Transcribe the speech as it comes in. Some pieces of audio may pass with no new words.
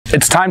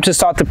It's time to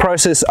start the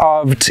process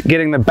of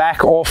getting the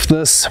back off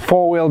this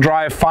four-wheel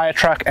drive fire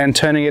truck and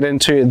turning it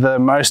into the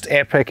most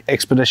epic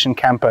expedition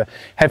camper.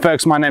 Hey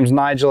folks, my name's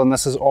Nigel and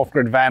this is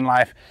Offgrid Van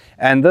Life,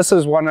 and this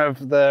is one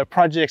of the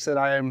projects that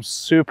I am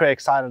super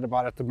excited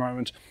about at the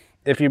moment.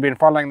 If you've been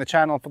following the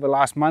channel for the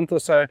last month or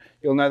so,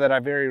 you'll know that I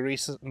very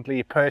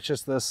recently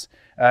purchased this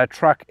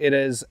truck. It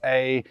is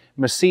a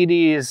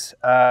Mercedes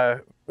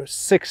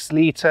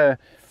 6-liter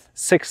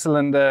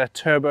 6-cylinder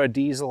turbo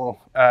diesel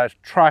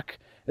truck.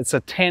 It's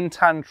a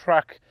 10-ton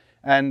truck,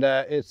 and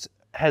it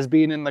has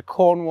been in the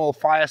Cornwall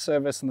Fire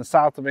Service in the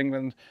south of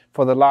England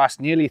for the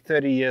last nearly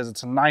 30 years.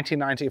 It's a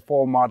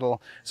 1994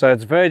 model, so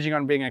it's verging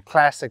on being a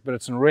classic, but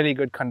it's in really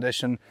good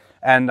condition,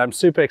 and I'm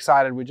super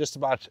excited. We're just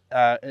about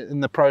in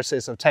the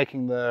process of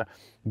taking the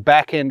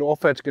back end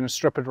off it, going to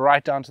strip it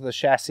right down to the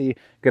chassis,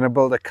 going to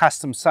build a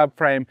custom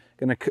subframe,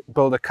 going to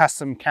build a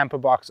custom camper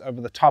box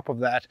over the top of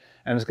that,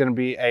 and it's going to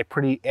be a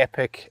pretty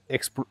epic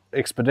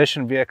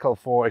expedition vehicle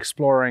for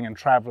exploring and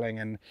traveling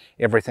and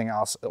everything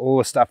else, all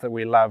the stuff that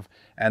we love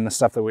and the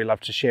stuff that we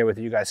love to share with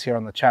you guys here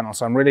on the channel.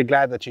 So I'm really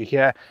glad that you're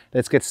here.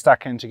 Let's get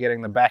stuck into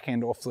getting the back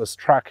end off this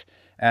truck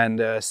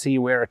and see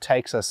where it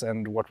takes us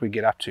and what we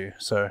get up to.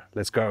 So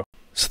let's go.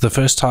 So the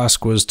first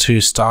task was to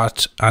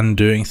start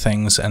undoing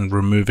things and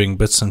removing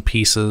bits and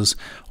pieces,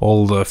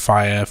 all the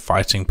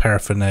firefighting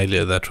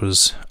paraphernalia that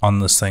was on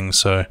this thing.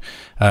 So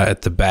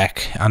at the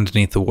back,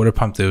 underneath the water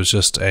pump, there was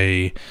just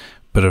a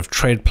bit of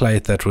tread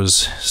plate that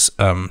was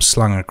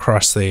slung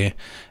across there,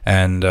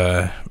 and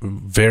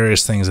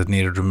various things that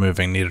needed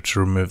removing. Needed to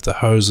remove the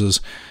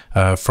hoses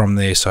from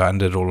there, so I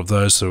undid all of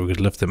those so we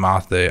could lift them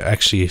out. They're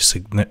actually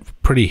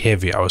pretty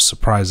heavy. I was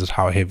surprised at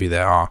how heavy they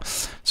are,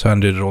 so I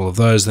undid all of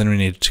those. Then we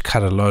needed to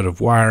cut a load of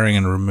wiring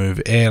and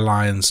remove air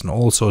lines and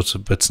all sorts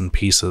of bits and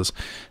pieces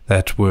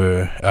that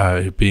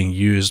were being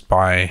used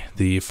by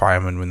the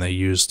firemen when they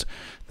used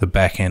the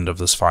back end of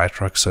this fire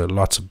truck. So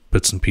lots of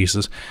bits and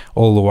pieces,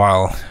 all the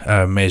while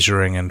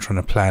measuring and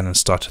trying to plan and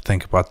start to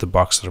think about the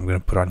box that I'm going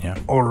to put on here.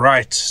 All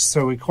right,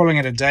 so we're calling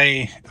it a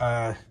day.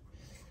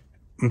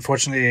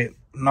 Unfortunately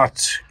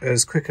not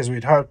as quick as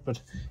we'd hoped,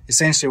 but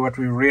essentially what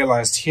we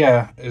realized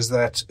here is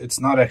that it's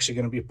not actually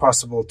going to be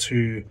possible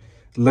to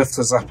lift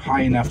this up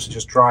high enough to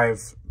just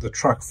drive the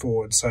truck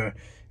forward. So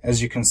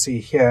as you can see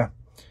here,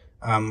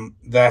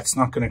 that's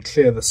not going to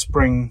clear the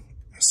spring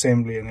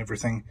assembly and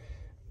everything,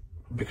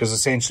 because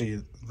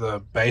essentially the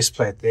base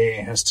plate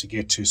there has to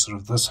get to sort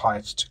of this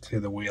height to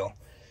clear the wheel,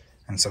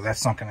 and so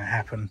that's not going to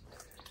happen.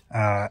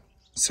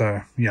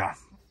 So yeah,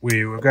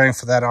 we were going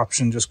for that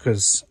option just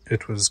because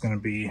it was going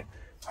to be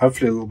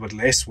hopefully a little bit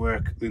less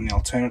work than the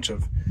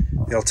alternative.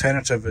 The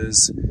alternative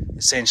is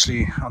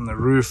essentially on the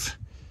roof,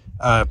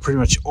 pretty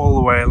much all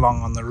the way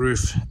along on the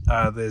roof,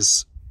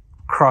 there's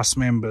cross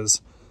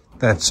members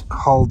that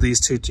hold these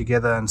two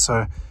together, and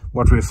so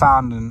what we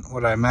found, and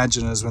what I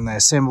imagine, is when they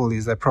assemble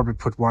these, they probably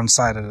put one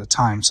side at a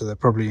time. So they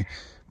probably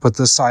put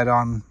this side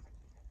on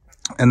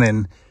and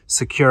then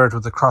secure it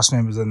with the cross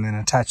members and then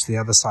attach the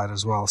other side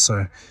as well. So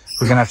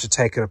we're going to have to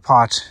take it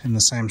apart in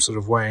the same sort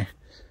of way,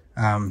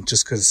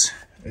 just because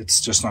it's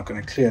just not going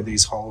to clear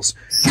these holes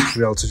to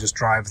be able to just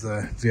drive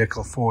the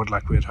vehicle forward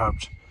like we had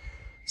hoped.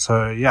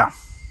 So yeah.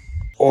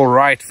 All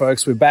right,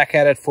 folks, we're back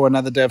at it for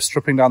another day of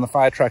stripping down the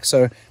fire truck.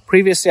 So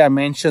previously I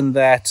mentioned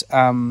that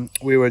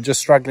we were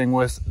just struggling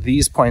with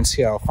these points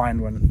here. I'll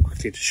find one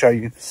quickly to show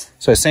you.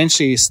 So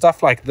essentially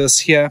stuff like this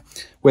here,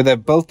 where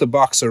they've built the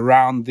box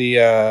around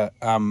the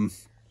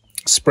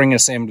spring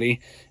assembly,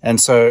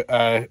 and so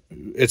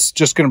it's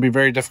just going to be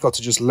very difficult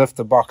to just lift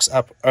the box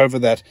up over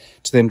that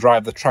to then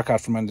drive the truck out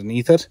from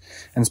underneath it,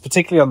 and it's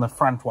particularly on the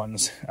front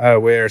ones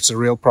where it's a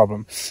real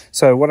problem.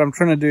 So what I'm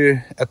trying to do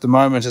at the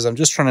moment is I'm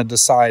just trying to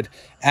decide,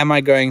 am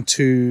I going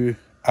to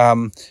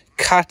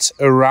cut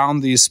around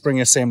these spring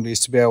assemblies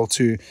to be able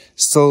to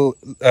still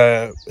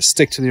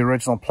stick to the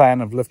original plan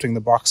of lifting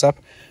the box up,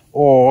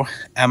 or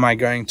am I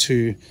going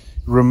to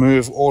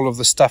remove all of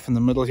the stuff in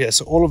the middle here?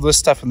 So all of this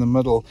stuff in the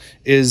middle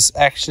is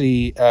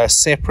actually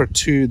separate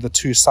to the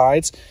two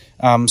sides.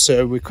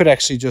 So we could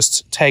actually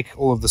just take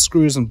all of the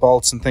screws and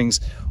bolts and things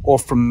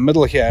off from the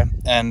middle here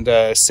and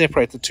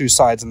separate the two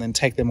sides and then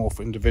take them off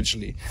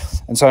individually.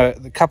 And so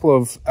a couple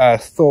of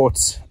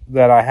thoughts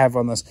that I have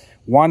on this.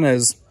 One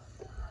is,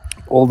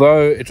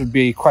 although it would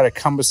be quite a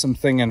cumbersome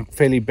thing and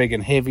fairly big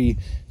and heavy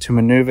to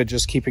maneuver,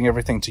 just keeping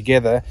everything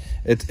together,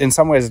 in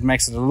some ways it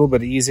makes it a little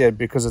bit easier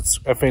because it's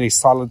a fairly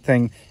solid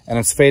thing and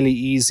it's fairly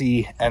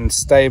easy and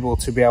stable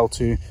to be able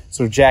to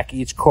sort of jack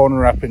each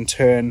corner up in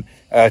turn,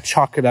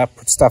 chock it up,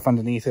 put stuff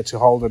underneath it to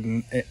hold it,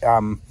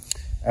 and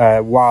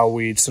while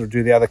we sort of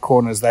do the other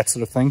corners, that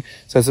sort of thing.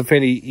 So it's a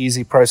fairly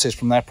easy process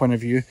from that point of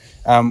view,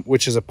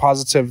 which is a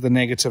positive. The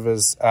negative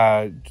is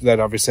that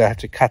obviously I have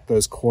to cut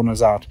those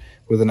corners out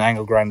with an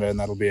angle grinder, and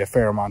that'll be a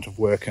fair amount of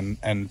work,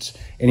 and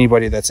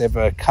anybody that's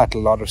ever cut a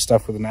lot of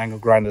stuff with an angle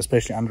grinder,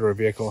 especially under a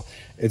vehicle,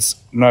 it's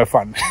no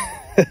fun.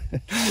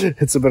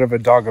 it's a bit of a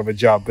dog of a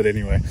job, but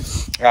anyway.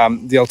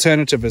 The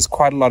alternative is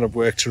quite a lot of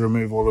work to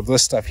remove all of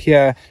this stuff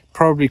here,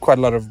 probably quite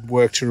a lot of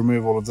work to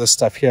remove all of this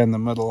stuff here in the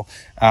middle,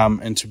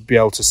 and to be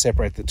able to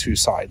separate the two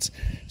sides.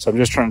 So I'm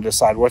just trying to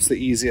decide what's the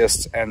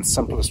easiest and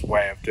simplest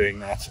way of doing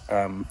that,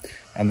 and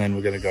then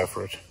we're going to go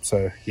for it.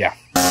 So yeah.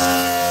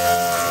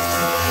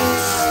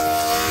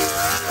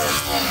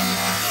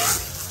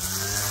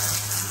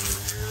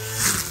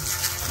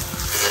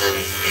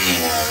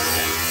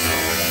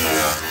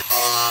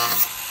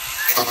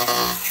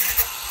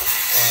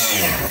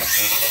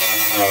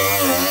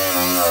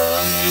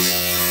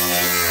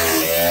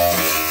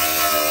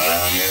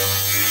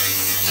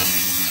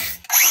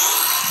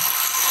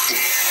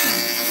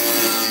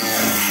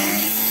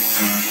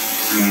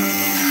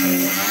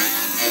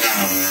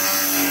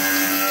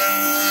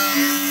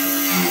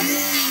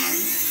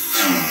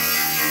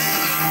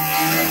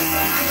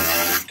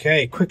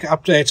 Okay, quick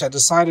update. I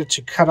decided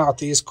to cut out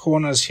these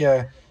corners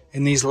here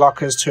in these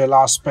lockers to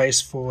allow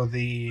space for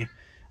the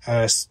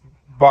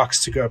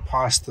box to go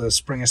past the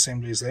spring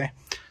assemblies there.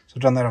 So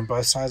I've done that on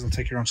both sides. I'll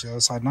take you around to the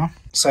other side now.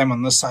 Same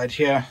on this side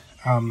here.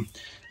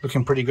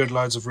 Looking pretty good,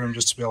 loads of room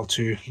just to be able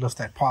to lift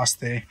that past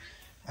there.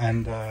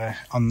 And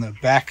on the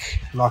back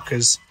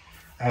lockers,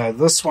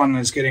 this one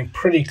is getting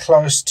pretty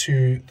close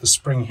to the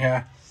spring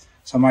here.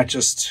 So I might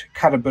just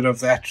cut a bit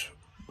of that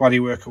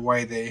bodywork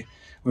away there.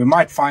 We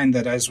might find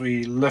that as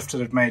we lift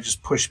it, it may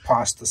just push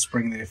past the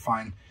spring there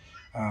fine.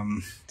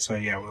 So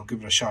yeah, we'll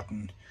give it a shot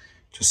and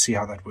just see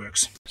how that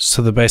works.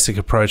 So the basic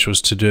approach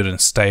was to do it in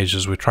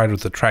stages. We tried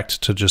with the tractor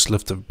to just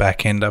lift the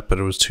back end up, but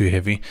it was too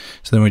heavy.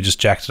 So then we just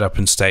jacked it up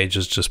in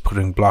stages, just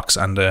putting blocks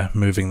under,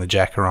 moving the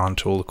jack around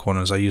to all the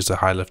corners. I used a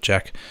high lift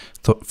jack,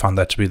 found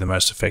that to be the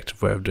most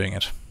effective way of doing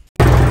it.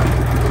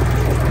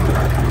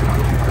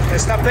 Okay,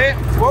 stop there.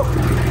 Whoa.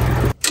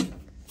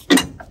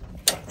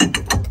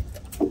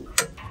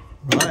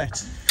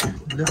 Right,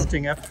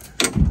 lifting up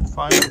the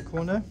final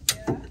corner.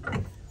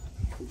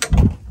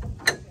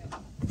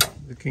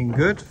 Looking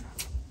good.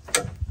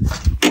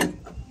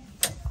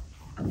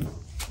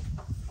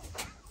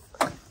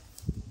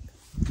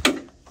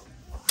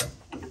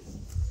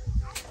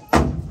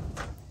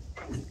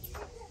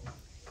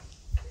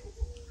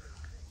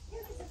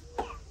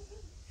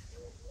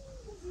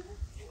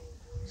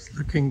 It's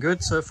looking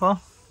good so far.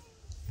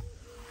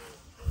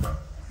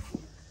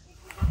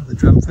 The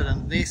drum fit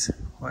underneath.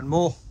 One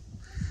more.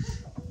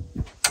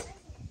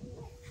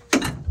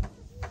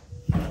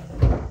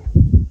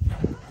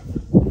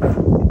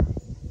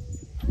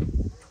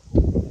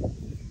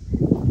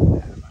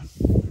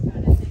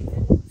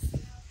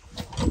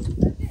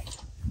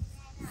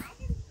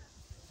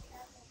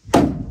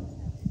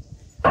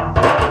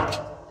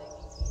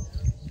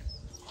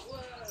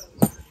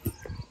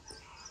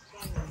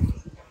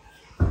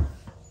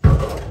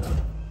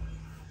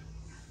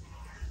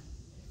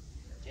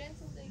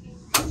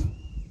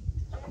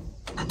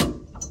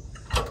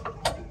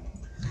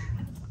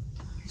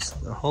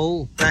 The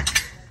whole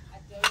back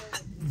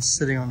is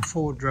sitting on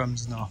 4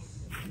 drums now.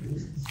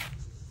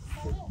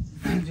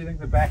 Do you think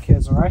the back here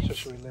is alright, or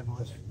should we level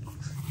it?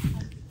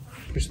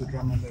 Push the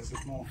drum under a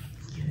bit more.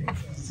 I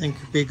think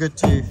it'd be good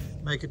to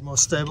make it more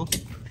stable.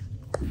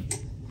 You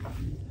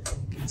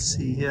can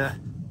see here.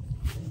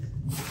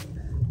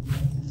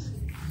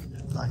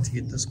 I'd like to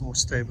get this more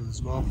stable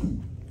as well.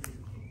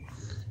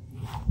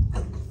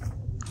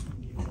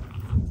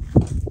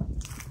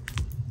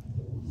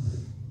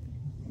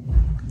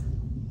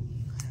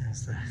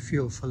 There's the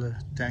fuel filler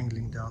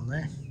dangling down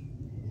there.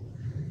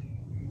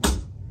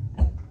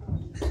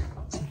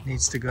 So it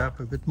needs to go up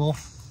a bit more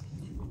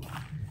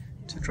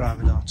to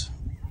drive it out.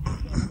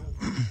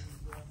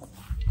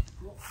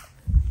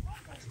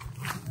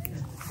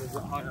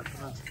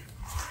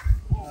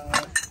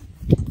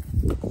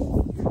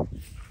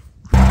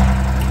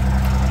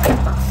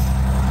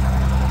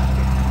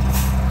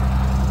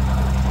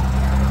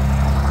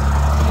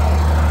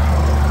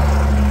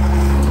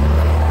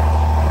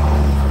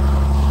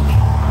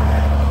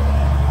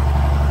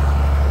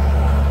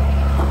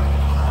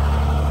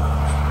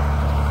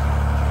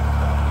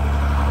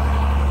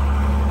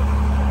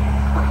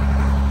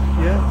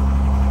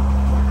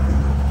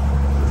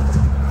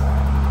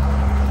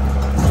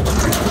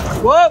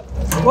 Whoa!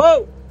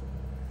 Whoa!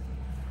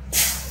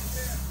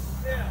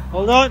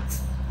 Hold on.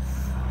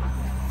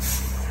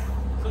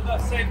 So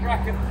that same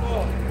bracket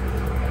before.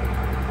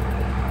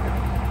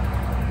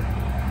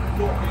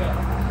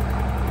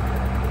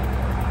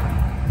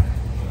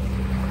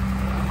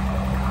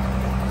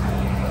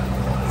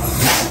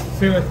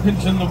 See we're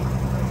pinching them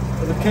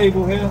with a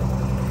cable here.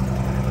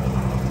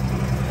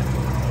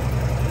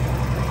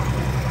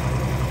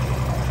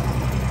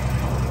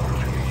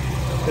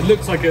 It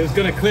looks like it was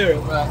going to clear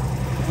it, but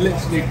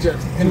literally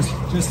just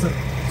It's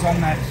on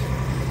that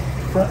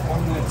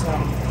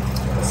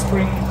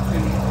spring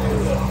thing.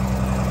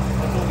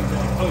 I thought we were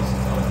getting close.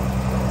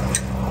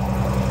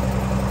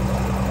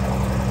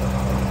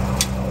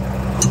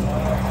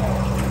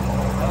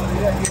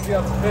 Yeah, you'd be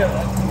able to clear it.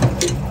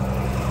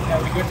 Yeah,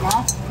 we good now?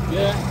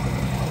 Yeah.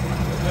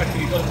 I reckon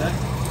you got it there.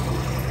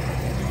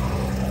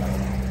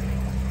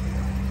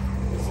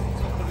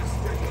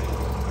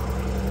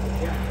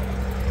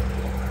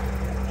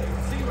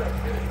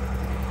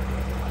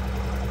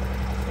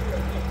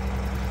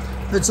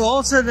 It's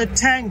also the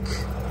tank.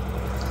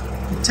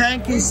 The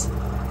tank is...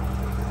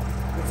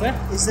 What's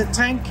that? Is the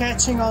tank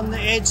catching on the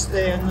edge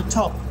there on the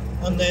top?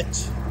 On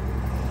that...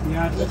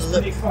 Yeah, that's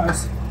pretty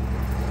close.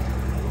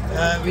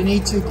 We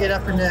need to get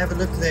up and have a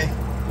look there.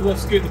 We'll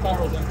scoot the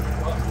barrels in.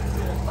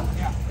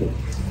 Yeah.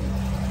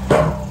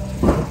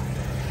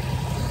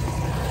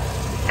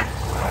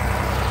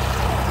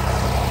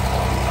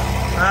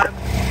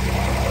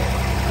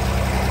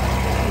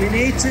 We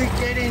need to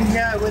get in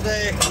here with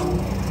a...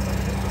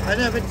 I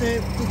know, but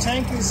the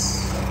tank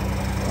is...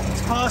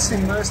 It's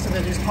passing, most of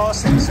it is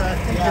passing, so I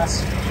think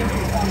it's...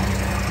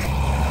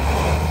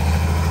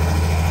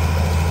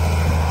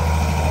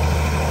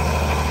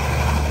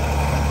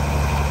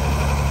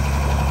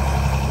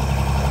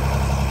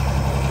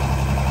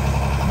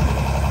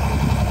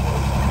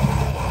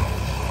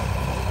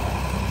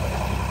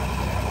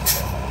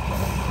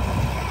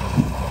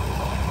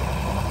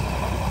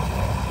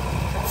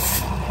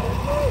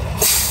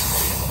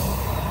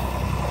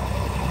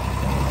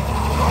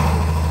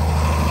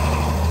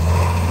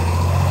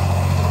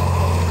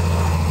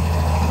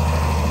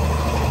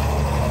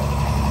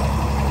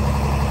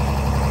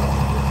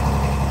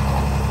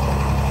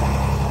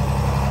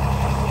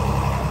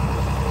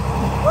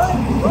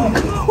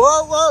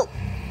 Whoa, whoa!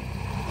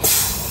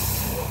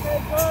 Okay,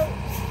 go!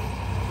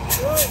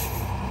 Right.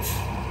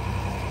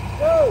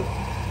 Go!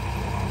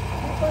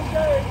 Keep on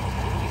going!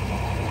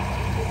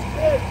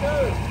 Good, go!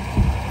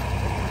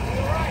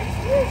 You're right,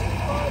 yes,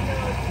 it's fine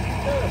now,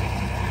 go!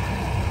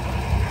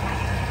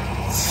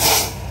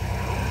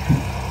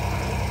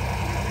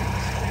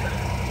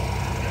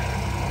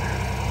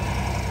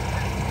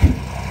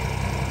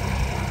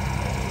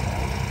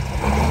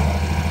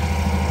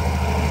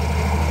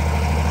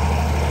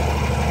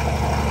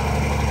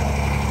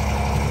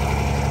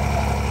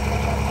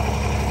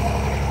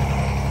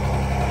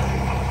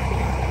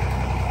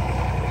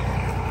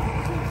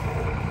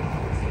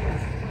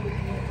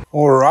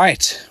 All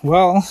right,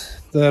 well,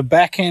 the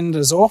back end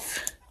is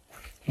off.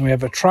 And we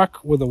have a truck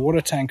with a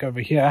water tank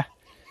over here.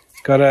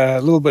 Got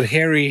a little bit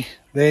hairy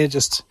there,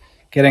 just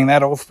getting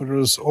that off, but it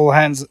was all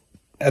hands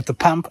at the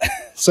pump,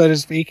 so to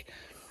speak.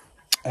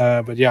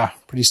 But yeah,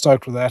 pretty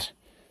stoked with that.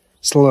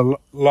 Still a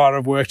lot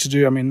of work to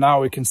do. I mean, now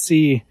we can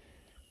see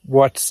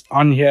what's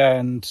on here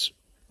and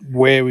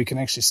where we can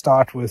actually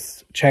start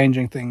with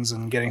changing things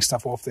and getting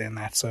stuff off there and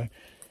that. So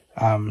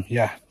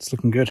yeah, it's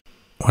looking good.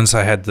 Once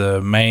I had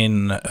the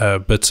main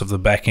bits of the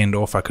back end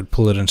off, I could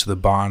pull it into the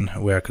barn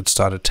where I could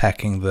start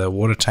attacking the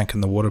water tank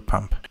and the water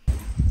pump.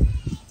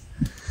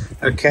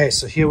 Okay,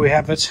 so here we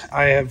have it.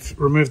 I have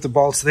removed the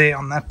bolts there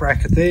on that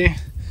bracket there.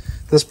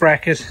 This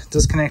bracket,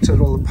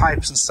 disconnected all the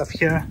pipes and stuff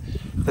here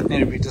that need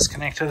to be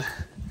disconnected.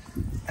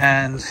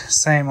 And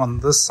same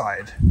on this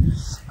side.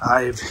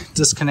 I've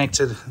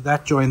disconnected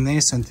that joint there,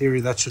 so in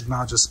theory that should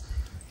now just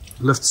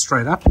lift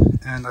straight up.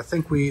 And I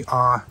think we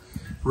are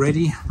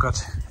ready.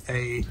 Got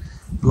a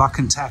block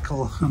and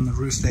tackle on the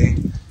roof there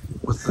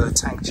with the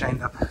tank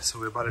chained up, so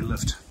we're about to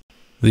lift.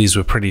 These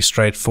were pretty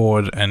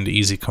straightforward and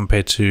easy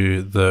compared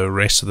to the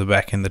rest of the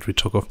back end that we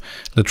took off.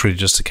 Literally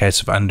just a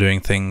case of undoing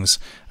things,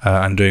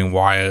 undoing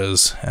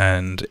wires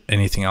and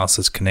anything else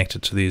that's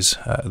connected to these,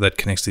 that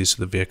connects these to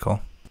the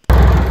vehicle.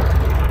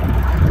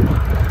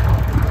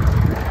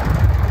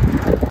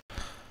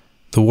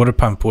 The water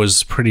pump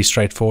was pretty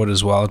straightforward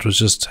as well. It was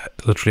just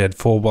literally had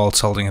 4 bolts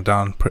holding it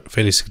down,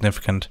 fairly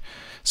significant,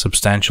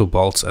 substantial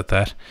bolts at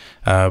that.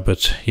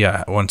 But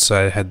yeah, once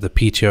I had the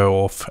PTO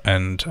off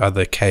and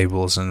other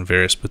cables and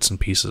various bits and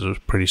pieces, it was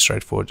pretty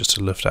straightforward just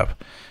to lift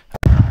up.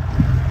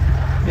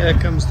 Here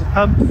comes the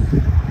pump,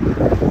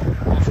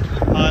 off to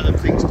the pile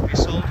of things to be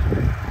sold.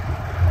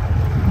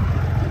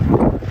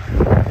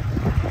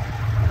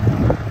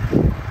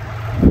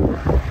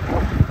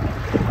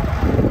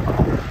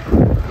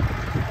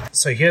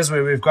 So here's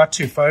where we've got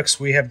to, folks.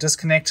 We have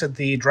disconnected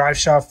the drive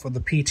shaft for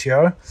the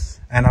PTO,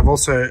 and I've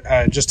also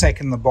just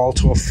taken the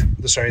bolt off,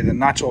 the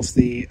nut off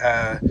the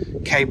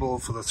cable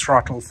for the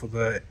throttle for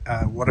the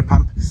water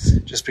pump,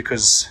 just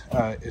because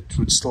it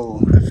would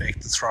still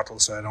affect the throttle,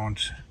 so I don't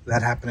want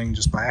that happening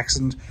just by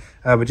accident.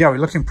 But yeah, we're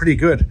looking pretty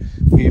good.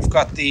 We've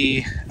got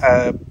the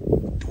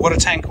water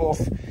tank off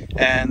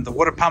and the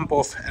water pump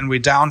off, and we're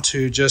down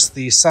to just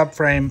the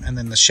subframe and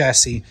then the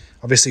chassis.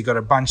 Obviously got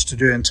a bunch to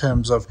do in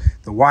terms of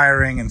the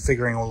wiring and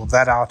figuring all of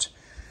that out,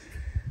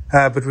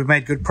 but we've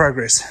made good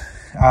progress.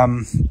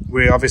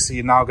 We're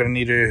obviously now going to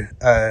need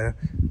to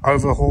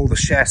overhaul the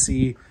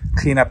chassis,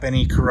 clean up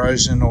any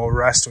corrosion or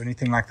rust or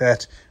anything like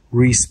that,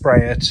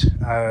 respray it,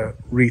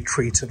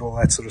 retreat it, all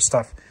that sort of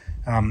stuff.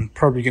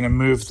 Probably going to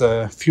move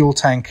the fuel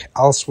tank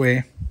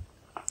elsewhere,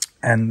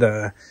 and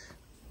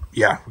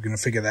yeah, we're going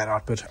to figure that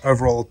out. But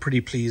overall,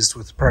 pretty pleased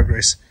with the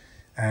progress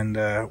and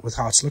with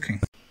how it's looking.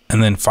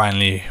 And then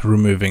finally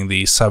removing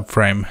the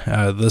subframe.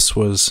 This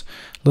was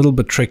little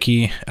bit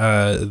tricky.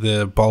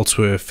 The bolts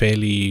were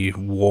fairly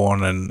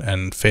worn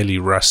and fairly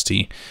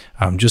rusty,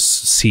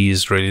 just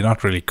seized, really,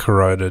 not really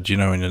corroded, you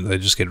know, when they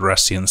just get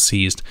rusty and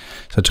seized.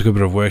 So it took a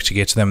bit of work to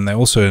get to them. They're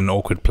also in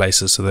awkward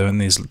places, so they're in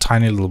these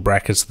tiny little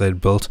brackets that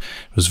they'd built.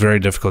 It was very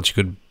difficult.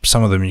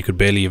 Some of them you could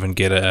barely even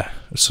get a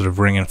sort of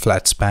ring and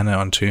flat spanner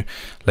onto,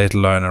 let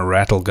alone a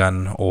rattle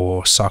gun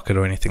or socket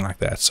or anything like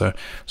that. So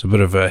it's a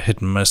bit of a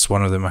hit and miss.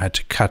 One of them I had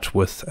to cut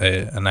with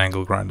an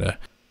angle grinder,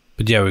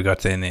 but yeah, we got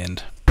there in the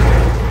end.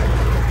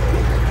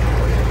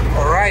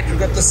 Alright, we've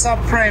got the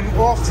subframe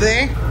off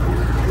there.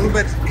 A little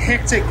bit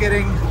hectic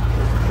getting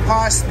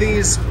past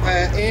these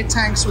air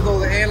tanks with all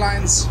the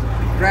airlines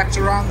wrapped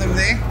around them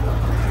there.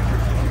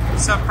 The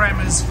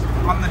subframe is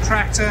on the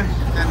tractor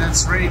and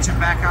it's ready to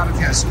back out of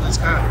here, so let's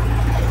go.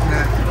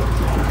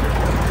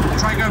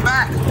 Try and go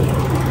back.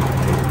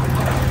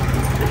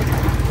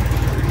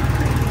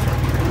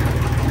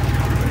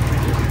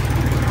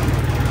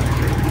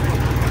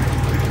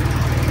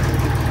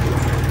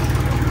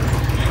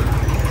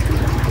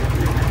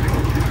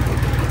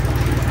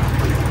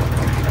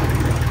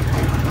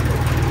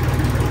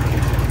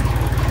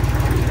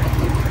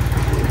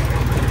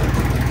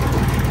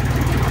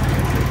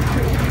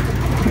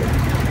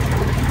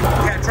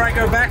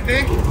 Go back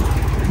there.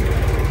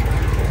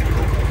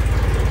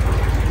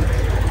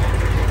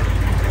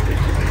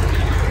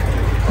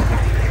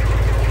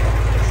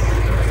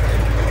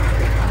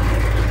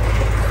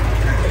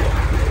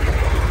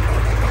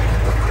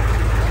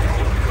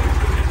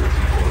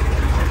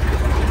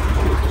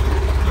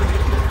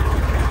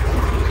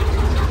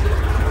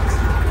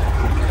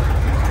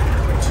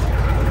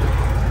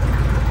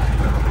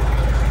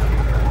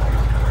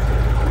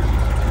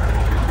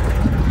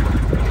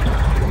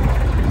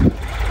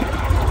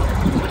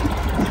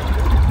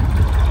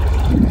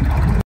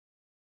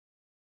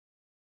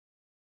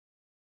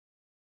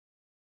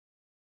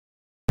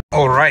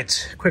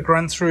 Alright, quick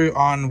run through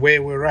on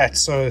where we're at.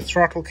 So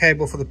throttle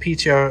cable for the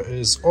PTO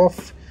is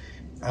off,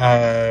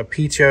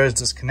 PTO is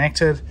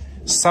disconnected,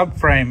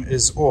 subframe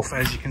is off.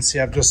 As you can see,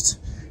 I've just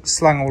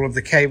slung all of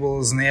the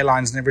cables and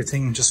airlines and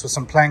everything just with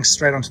some planks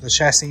straight onto the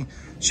chassis.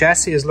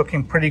 Chassis is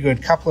looking pretty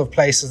good. Couple of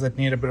places that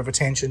need a bit of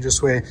attention,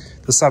 just where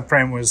the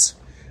subframe was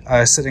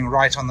sitting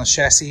right on the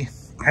chassis.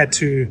 Had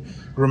to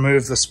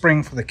remove the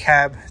spring for the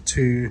cab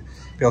to be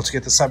able to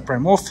get the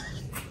subframe off,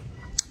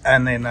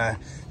 and then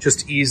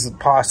just ease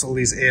past all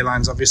these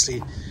airlines.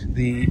 Obviously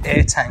the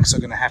air tanks are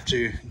going to have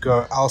to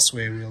go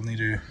elsewhere. We'll need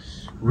to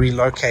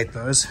relocate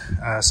those,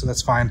 so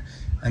that's fine,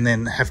 and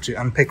then have to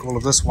unpick all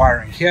of this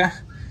wiring here.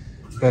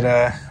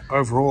 But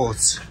overall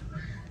it's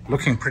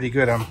looking pretty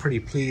good. I'm pretty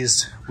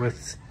pleased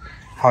with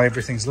how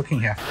everything's looking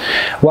here.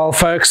 Well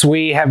folks,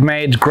 we have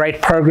made great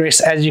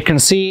progress. As you can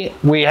see,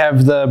 we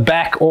have the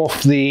back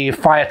off the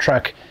fire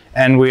truck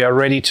and we are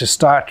ready to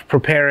start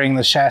preparing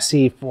the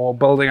chassis for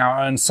building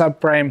our own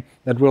subframe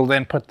that we'll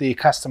then put the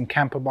custom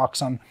camper box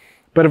on.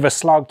 Bit of a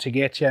slog to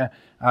get here.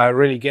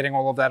 Really getting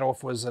all of that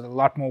off was a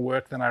lot more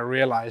work than I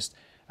realized.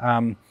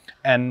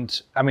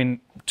 And I mean,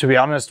 to be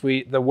honest,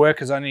 the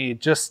work is only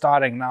just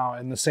starting now,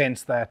 in the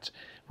sense that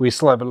we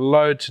still have a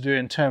load to do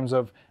in terms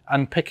of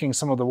unpicking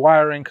some of the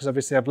wiring, because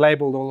obviously I've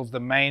labeled all of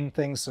the main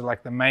things, so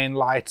like the main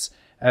lights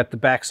at the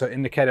back, so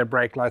indicator,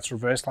 brake lights,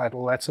 reverse light,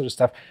 all that sort of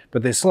stuff.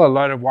 But there's still a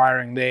load of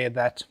wiring there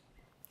that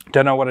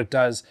don't know what it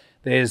does.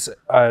 There's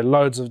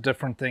loads of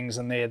different things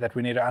in there that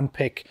we need to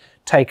unpick,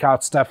 take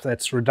out stuff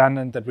that's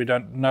redundant, that we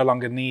no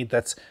longer need,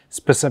 that's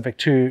specific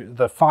to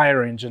the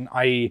fire engine,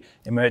 i.e.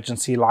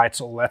 emergency lights,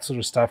 all that sort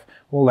of stuff.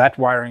 All that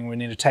wiring, we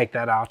need to take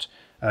that out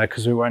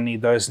because we won't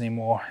need those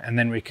anymore. And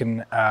then we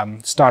can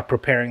start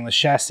preparing the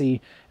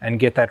chassis and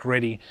get that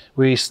ready.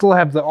 We still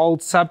have the old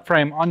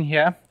subframe on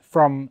here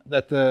from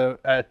that the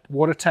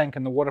water tank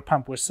and the water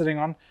pump were sitting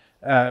on.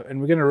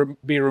 And we're going to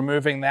be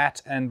removing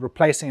that and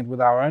replacing it with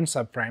our own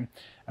subframe.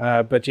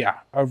 But yeah,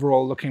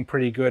 overall looking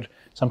pretty good.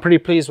 So I'm pretty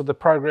pleased with the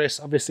progress.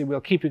 Obviously,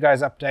 we'll keep you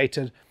guys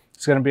updated.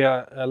 It's going to be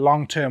a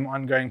long-term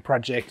ongoing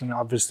project, and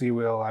obviously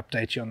we'll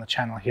update you on the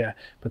channel here.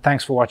 But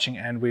thanks for watching,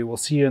 and we will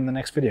see you in the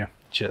next video.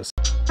 Cheers.